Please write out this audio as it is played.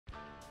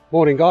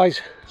Morning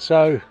guys,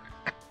 so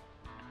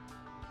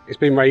it's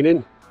been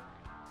raining,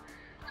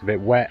 it's a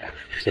bit wet,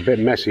 it's a bit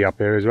messy up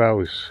here as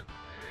well.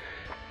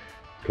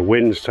 The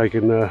wind's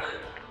taken the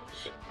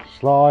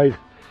slide,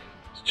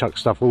 it's chucked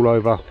stuff all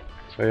over,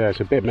 so yeah, it's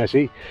a bit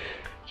messy.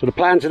 So the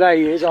plan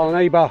today is our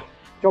neighbour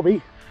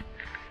Jobby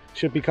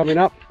should be coming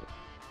up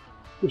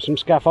with some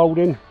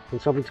scaffolding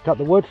and something to cut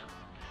the wood.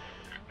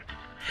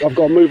 I've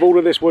got to move all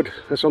of this wood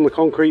that's on the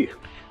concrete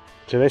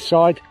to this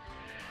side,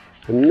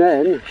 and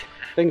then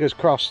fingers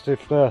crossed,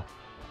 if the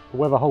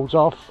weather holds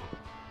off,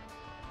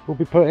 we'll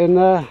be putting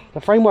the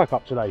framework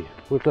up today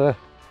with the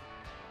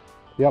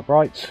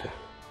uprights,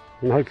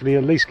 and hopefully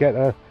at least get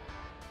the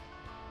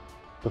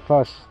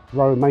first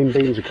row of main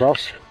beams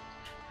across.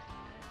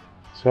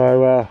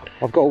 So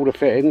I've got all the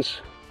fittings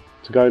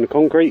to go in the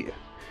concrete,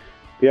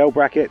 the L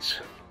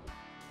brackets.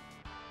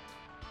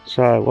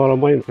 So while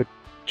I'm waiting for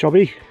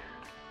Chobby,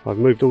 I've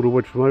moved all the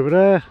wood from over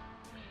there.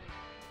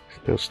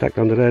 It's now stacked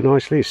under there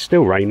nicely. It's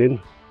still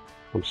raining,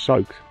 I'm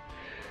soaked.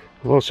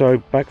 I've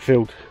also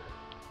backfilled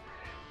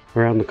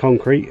around the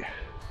concrete,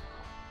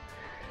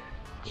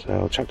 so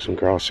I'll chuck some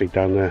grass seed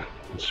down there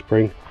in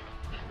spring.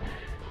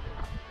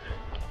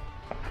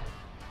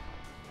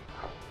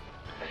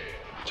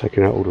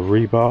 Taking out all the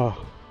rebar,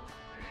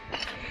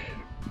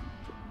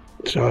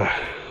 so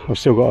I've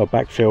still got to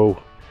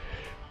backfill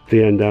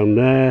the end down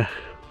there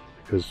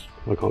because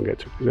I can't get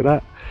to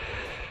that.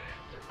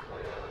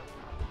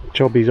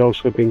 Chobby's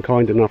also been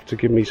kind enough to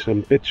give me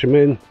some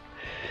bitumen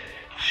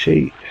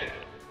sheet,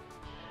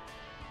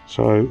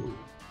 so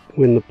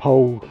when the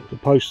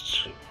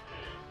posts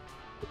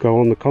go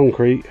on the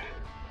concrete,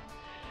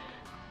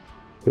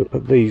 I'm going to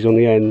put these on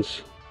the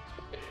ends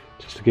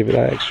just to give it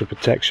that extra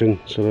protection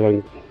so they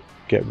don't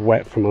get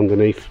wet from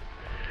underneath.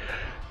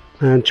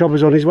 And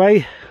Chobby's on his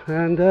way,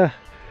 and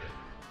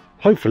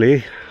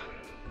hopefully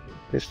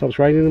it stops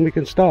raining and we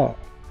can start.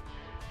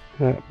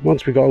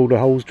 Once we got all the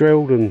holes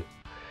drilled and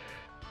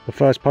the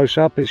first post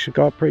up, it should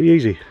go up pretty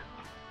easy.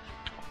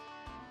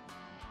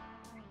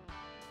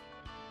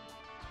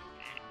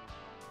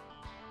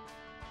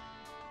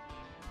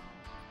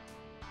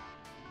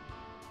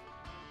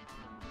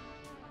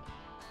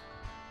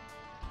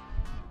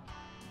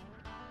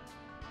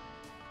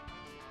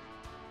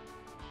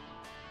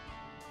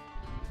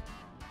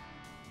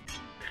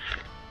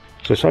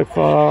 So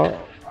far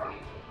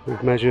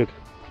we've measured,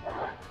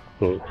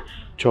 well,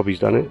 Chobby's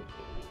done it.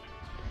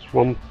 There's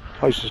one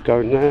post is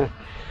going there,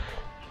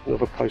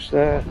 another post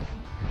there,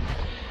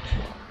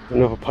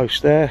 another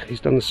post there.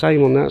 He's done the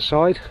same on that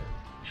side.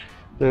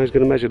 Now he's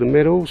going to measure the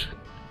middles.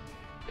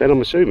 Then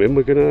I'm assuming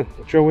we're going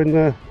to drill in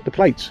the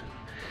plates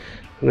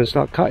and then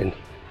start cutting.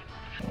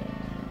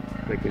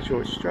 Making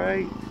sure it's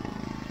straight.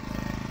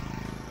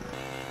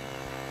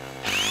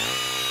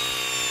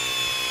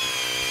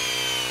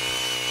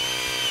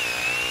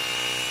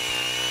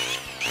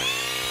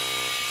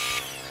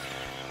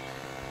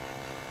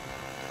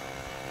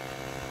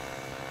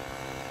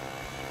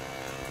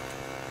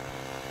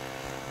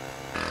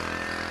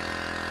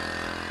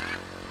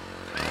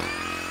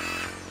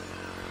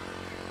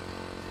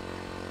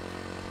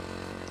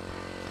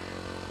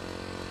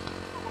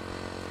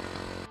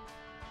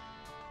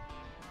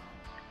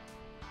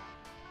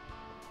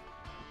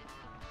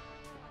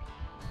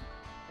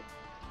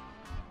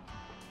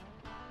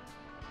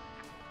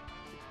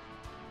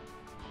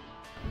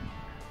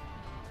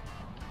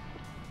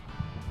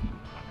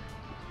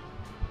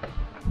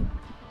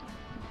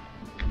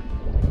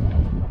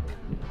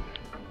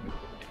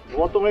 You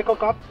want to make a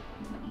cut?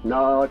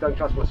 No, I don't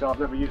trust myself.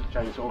 I've never used a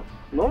chainsaw.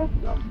 No?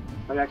 No,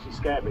 they actually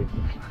scare me.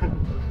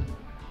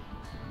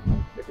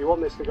 If you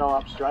want this to go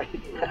up straight,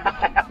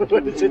 I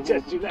would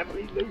suggest you never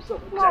use a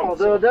chainsaw.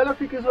 No, the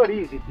electric is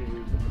very easy to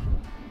use.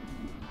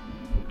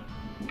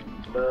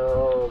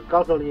 The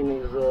gasoline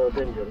is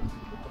dangerous.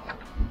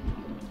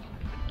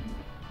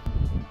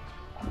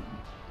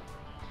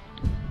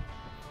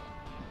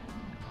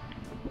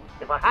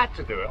 If I had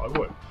to do it, I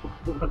would.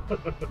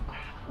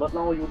 But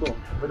now you don't.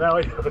 But now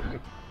I don't.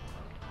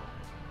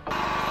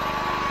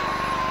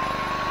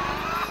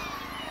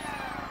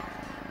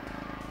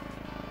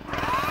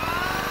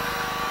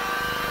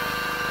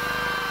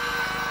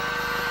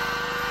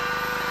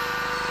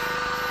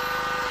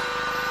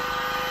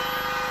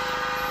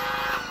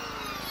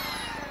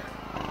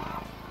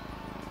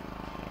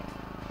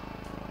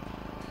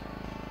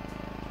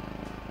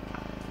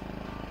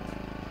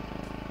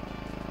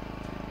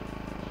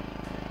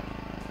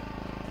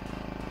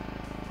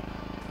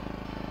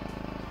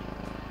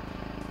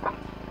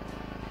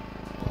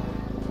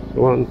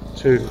 One,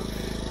 two,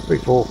 three,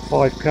 four,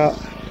 5 cut,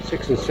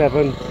 6 and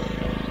 7, and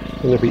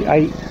there'll be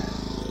 8.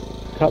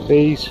 Cut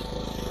these,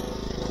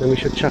 then we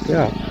should chuck it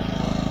up.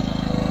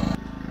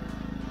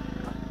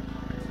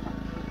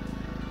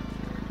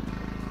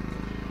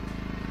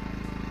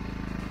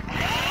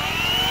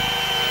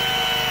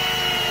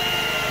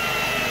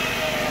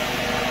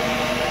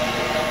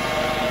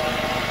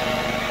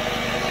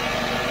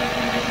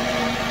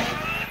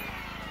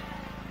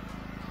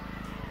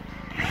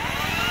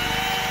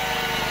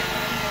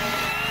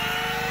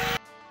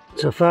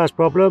 So first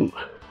problem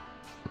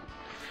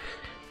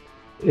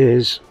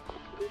is,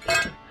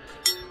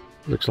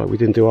 looks like we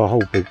didn't do our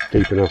hole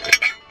deep enough.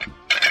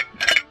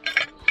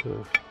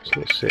 So it's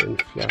not sitting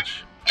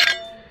flush.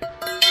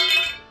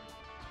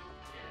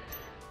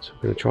 So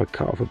I'm going to try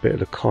cut off a bit of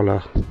the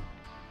collar.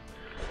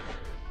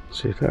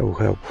 See if that will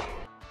help.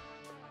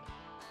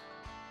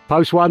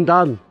 Post one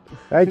done.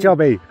 Hey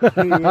Chubby.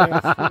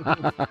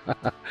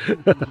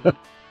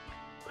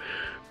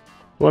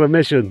 What a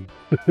mission.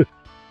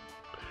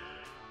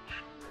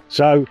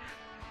 So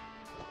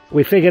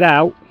we figured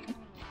out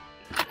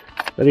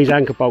that these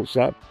anchor bolts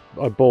that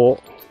I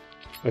bought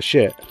are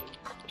shit.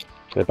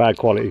 They're bad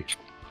quality.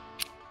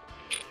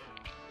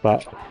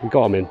 But we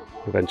got them in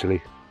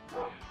eventually.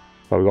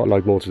 But we've got a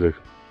load more to do.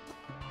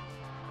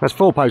 That's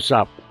 4 posts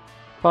up.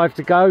 5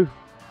 to go.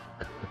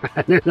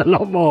 And then a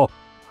lot more.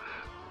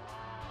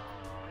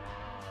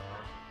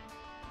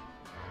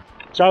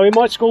 So in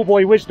my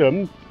schoolboy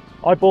wisdom,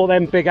 I bought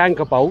them big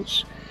anchor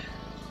bolts,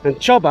 and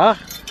Chobber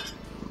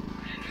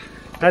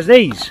has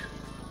these.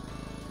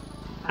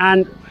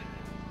 And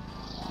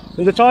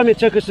in the time it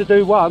took us to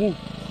do one,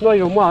 not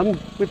even one,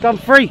 we've done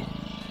 3.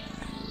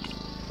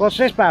 What's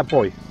this bad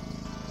boy?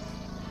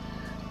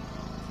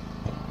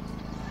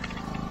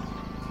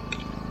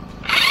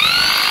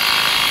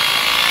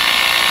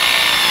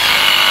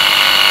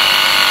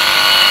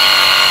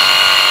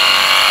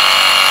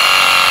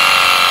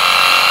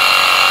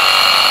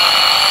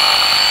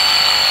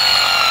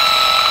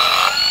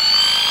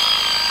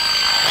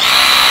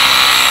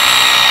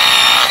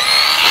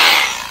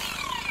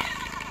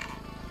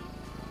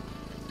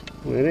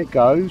 And it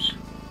goes.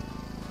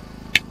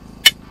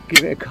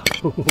 Give it a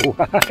couple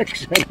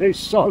whacks and it's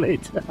solid.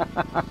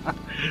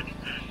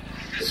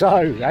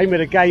 So, aim of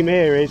the game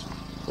here is,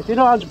 if you're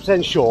not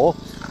 100% sure,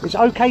 it's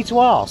okay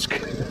to ask.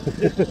 So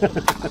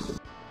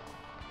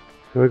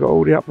we've got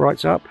all the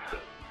uprights up.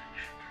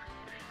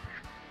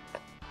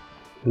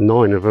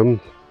 9 of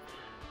them.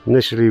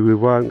 Initially we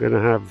weren't going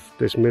to have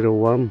this middle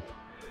one,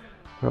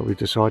 but we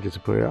decided to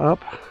put it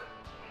up.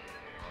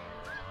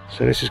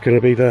 So this is going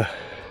to be the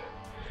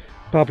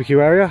barbecue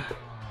area,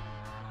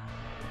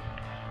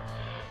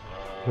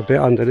 a bit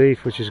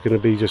underneath which is going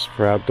to be just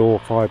for outdoor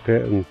fire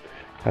pit and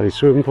Paddy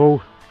swimming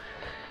pool.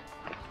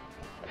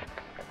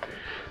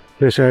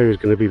 This area is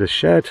going to be the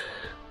shed.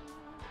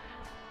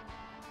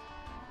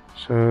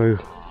 So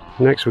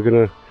next we're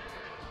going to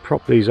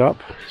prop these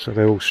up so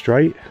they're all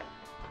straight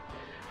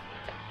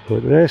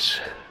like this,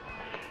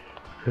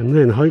 and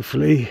then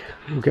hopefully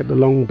we'll get the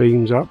long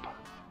beams up.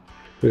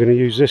 We're going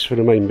to use this for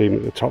the main beam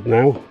at the top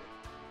now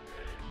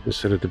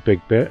instead of the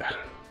big bit,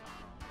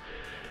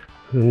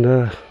 and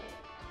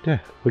yeah,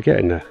 we're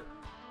getting there.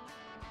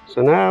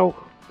 So now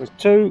there's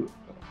 2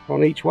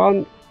 on each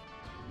one,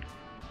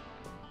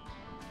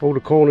 all the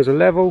corners are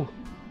level,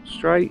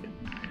 straight.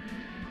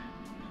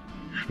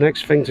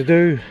 Next thing to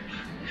do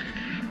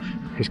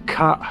is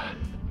cut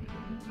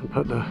and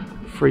put the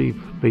 3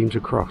 beams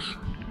across.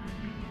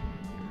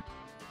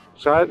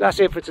 So that's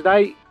it for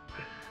today.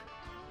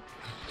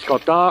 It's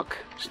got dark,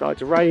 started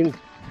to rain.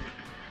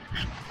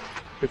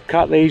 We've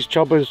cut these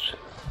choppers,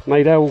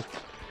 made L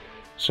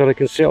so they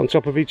can sit on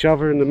top of each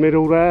other in the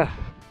middle there.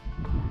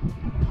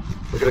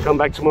 We're going to come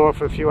back tomorrow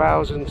for a few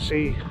hours and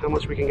see how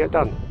much we can get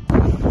done.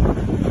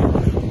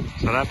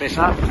 So that bit's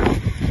up.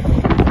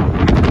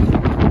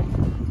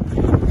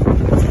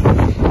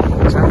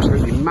 It's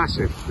absolutely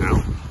massive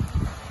now.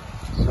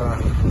 So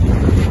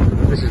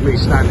this is me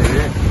standing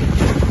here.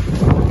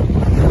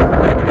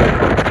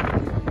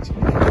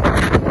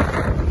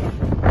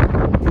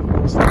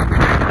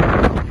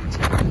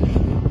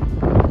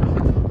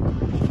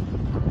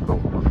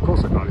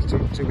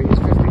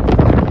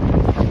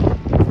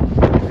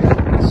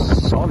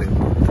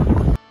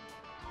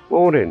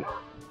 Morning.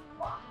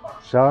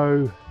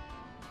 So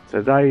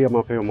today I'm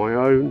up here on my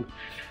own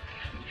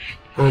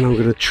and I'm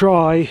going to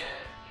try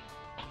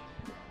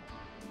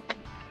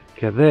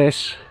get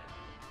this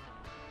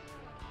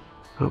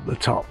up the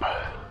top.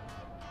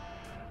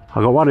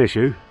 I've got one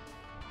issue.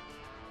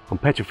 I'm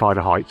petrified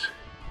of heights.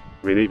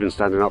 I mean, even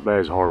standing up there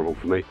is horrible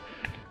for me.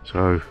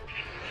 So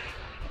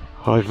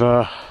I've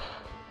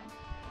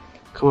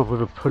come up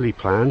with a pulley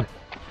plan.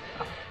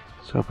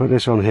 So I put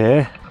this on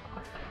here.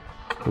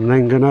 I'm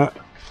then gonna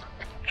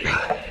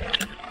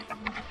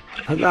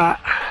put that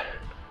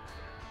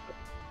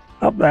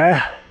up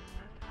there.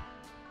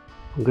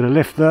 I'm gonna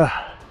lift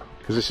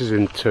because this is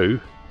in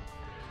 2.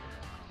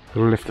 I'm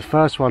gonna lift the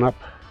first one up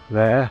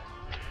there.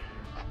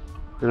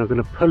 Then I'm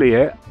gonna pulley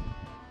it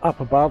up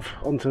above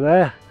onto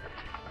there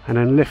and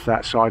then lift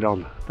that side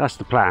on. That's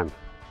the plan.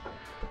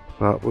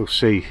 But we'll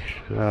see.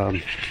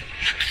 Like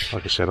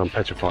I said, I'm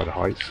petrified of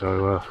heights,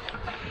 so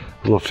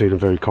I'm not feeling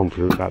very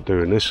confident about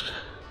doing this.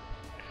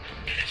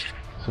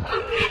 So,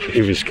 I'm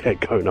even scared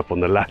going up on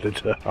the ladder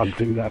to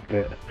undo that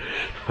bit.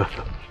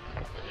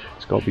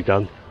 It's got to be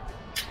done.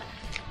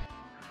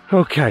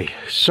 Okay,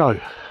 so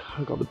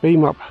I've got the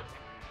beam up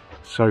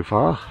so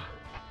far.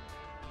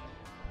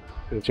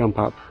 I'm going to jump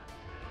up,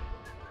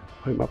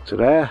 put him up to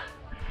there.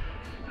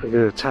 I'm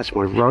going to attach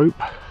my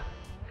rope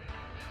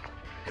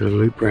do a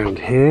loop round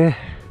here,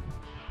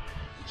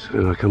 so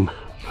then I can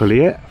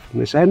pulley it from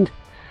this end.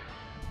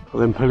 I'll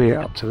then pulley it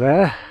up to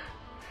there,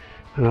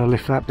 and I'll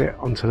lift that bit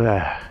onto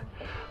there.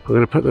 I'm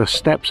going to put the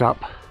steps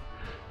up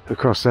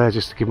across there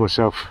just to give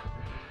myself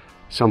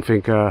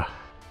something to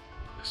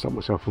stop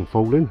myself from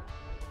falling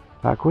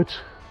backwards,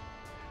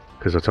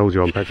 because I told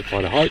you I'm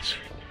petrified of heights.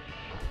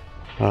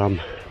 I've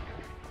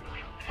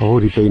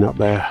already been up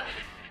there,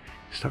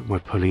 stuck my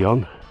pulley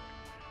on.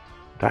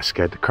 That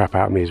scared the crap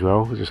out of me as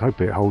well. I just hope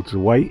it holds the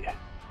weight.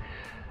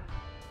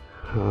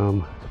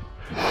 We'll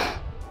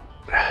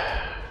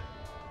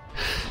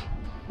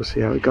see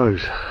how it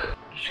goes.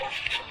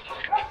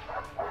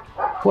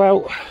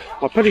 Well,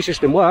 my pulley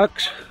system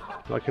works.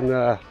 I can,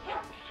 the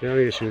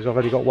only issue is I've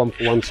only got one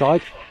for one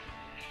side.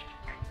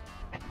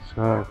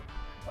 So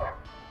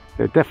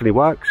it definitely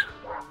works.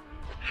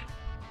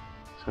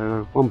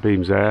 So one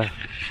beam's there.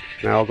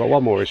 Now I've got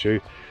one more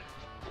issue.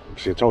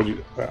 Obviously I told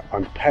you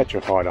I'm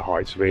petrified of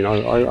heights. I mean,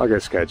 I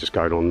get scared just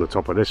going on the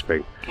top of this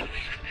thing.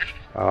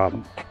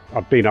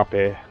 I've been up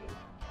here,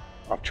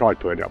 I've tried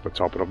putting it up the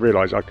top, and I've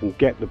realised I can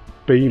get the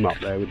beam up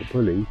there with the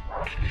pulley,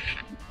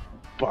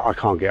 but I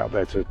can't get up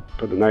there to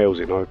put the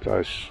nails in.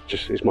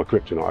 It's my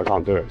kryptonite, I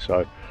can't do it. So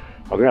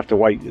I'm going to have to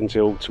wait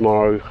until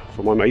tomorrow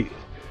for my mate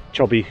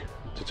Chobby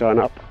to turn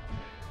up,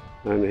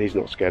 and he's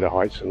not scared of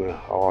heights, and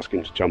I'll ask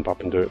him to jump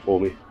up and do it for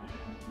me,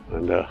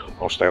 and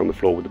I'll stay on the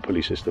floor with the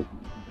pulley system.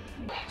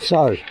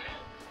 So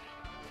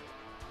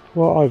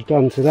what I've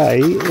done today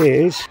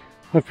is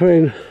I've put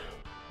in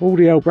all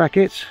the L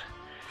brackets,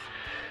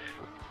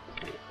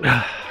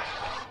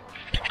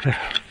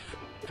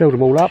 filled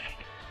them all up.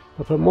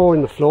 I put more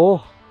in the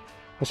floor.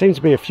 There seems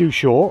to be a few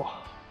short,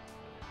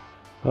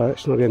 but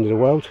it's not the end of the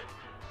world,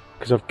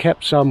 because I've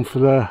kept some for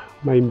the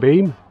main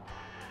beam.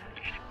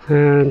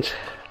 And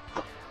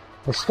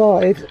I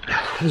started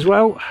as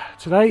well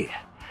today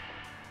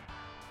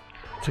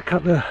to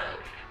cut the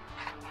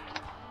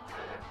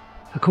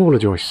corner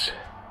joists.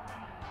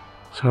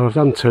 So I've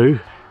done 2.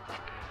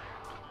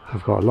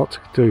 I've got a lot to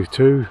do.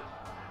 2,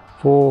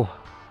 4,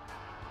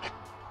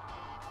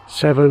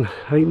 7,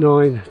 8,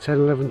 9, 10,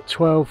 11,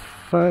 12,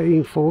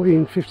 13,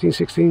 14, 15,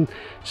 16,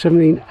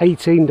 17,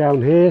 18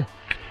 down here,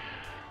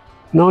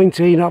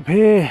 19 up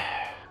here,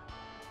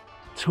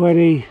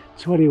 20,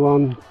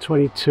 21,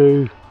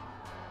 22,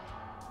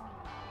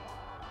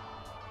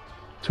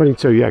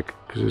 22, yeah,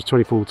 because there's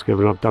 24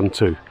 together and I've done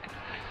 2.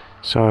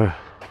 So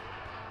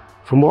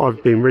from what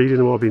I've been reading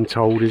and what I've been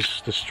told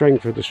is the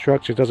strength of the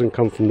structure doesn't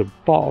come from the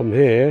bottom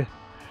here,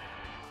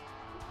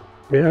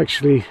 it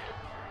actually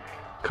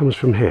comes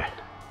from here.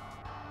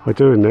 By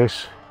doing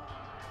this,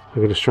 I'm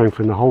going to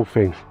strengthen the whole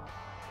thing,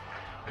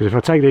 because if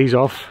I take these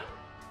off,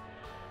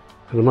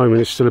 at the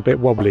moment it's still a bit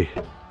wobbly,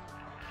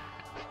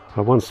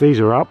 but once these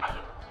are up,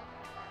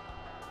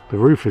 the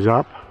roof is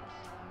up,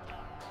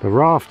 the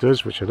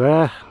rafters which are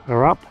there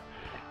are up,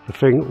 the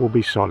thing will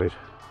be solid.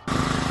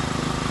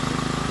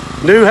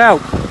 New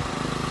help,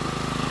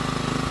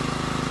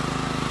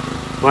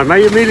 my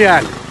mate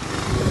Emilian.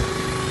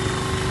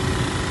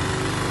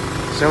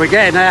 So we're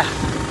getting there.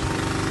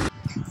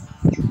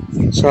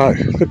 So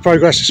good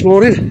progress this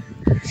morning.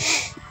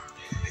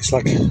 It's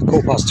like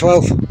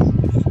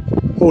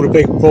 12:15. All the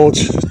big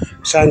boards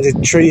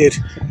sanded, treated,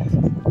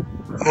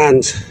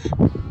 and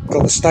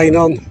got the stain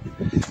on.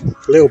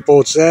 The little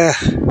boards there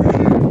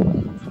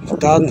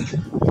done.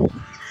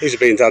 These are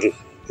being done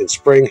in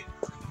spring.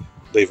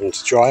 Leave them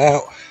to dry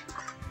out.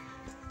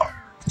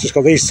 Just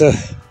got these to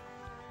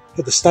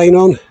put the stain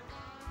on.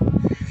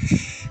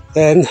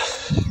 Then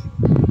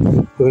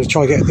I'm going to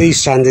try and get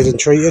these sanded and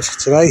treated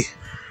today.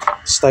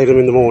 Stay them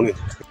in the morning.